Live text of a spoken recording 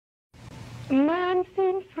My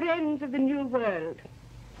unseen friends of the New World,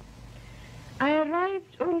 I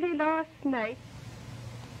arrived only last night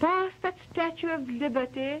past that Statue of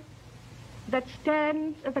Liberty that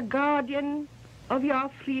stands as a guardian of your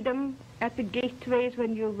freedom at the gateways of a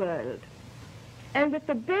new world. And with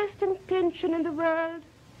the best intention in the world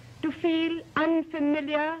to feel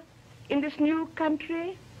unfamiliar in this new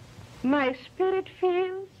country, my spirit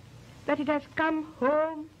feels that it has come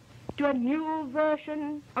home to a new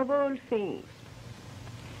version of old things.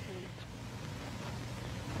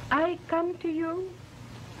 I come to you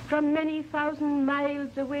from many thousand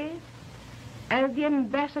miles away as the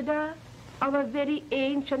ambassador of a very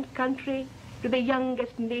ancient country to the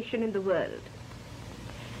youngest nation in the world.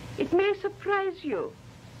 It may surprise you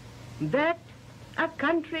that a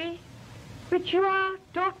country which you are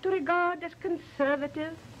taught to regard as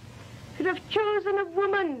conservative should have chosen a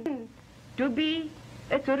woman to be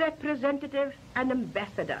its representative and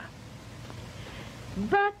ambassador.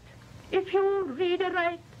 But if you read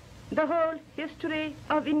aright the whole history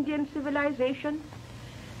of Indian civilization,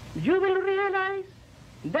 you will realize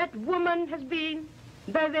that woman has been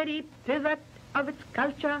the very pivot of its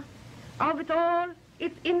culture, of it all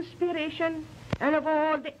its inspiration, and of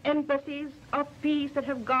all the embassies of peace that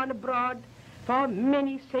have gone abroad for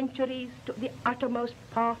many centuries to the uttermost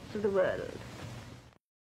parts of the world.